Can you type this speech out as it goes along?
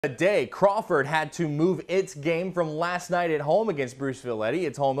A day, Crawford had to move its game from last night at home against Bruceville-Eddy,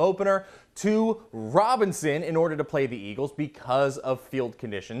 its home opener, to Robinson in order to play the Eagles because of field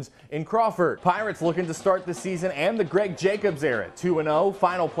conditions in Crawford. Pirates looking to start the season and the Greg Jacobs era. 2-0,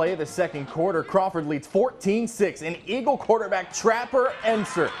 final play of the second quarter. Crawford leads 14-6, and Eagle quarterback Trapper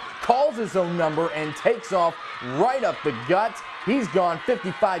Enser calls his own number and takes off right up the gut. He's gone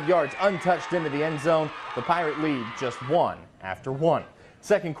 55 yards untouched into the end zone. The Pirate lead just one after one.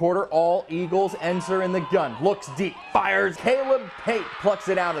 Second quarter, all Eagles. Enser in the gun, looks deep, fires. Caleb Pate plucks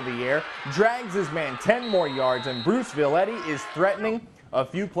it out of the air, drags his man 10 more yards, and Bruceville-Eddy is threatening. A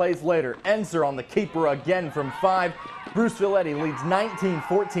few plays later, Enser on the keeper again from 5. Bruceville-Eddy leads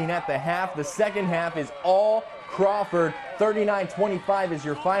 19-14 at the half. The second half is all Crawford. 39-25 is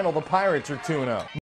your final. The Pirates are 2-0.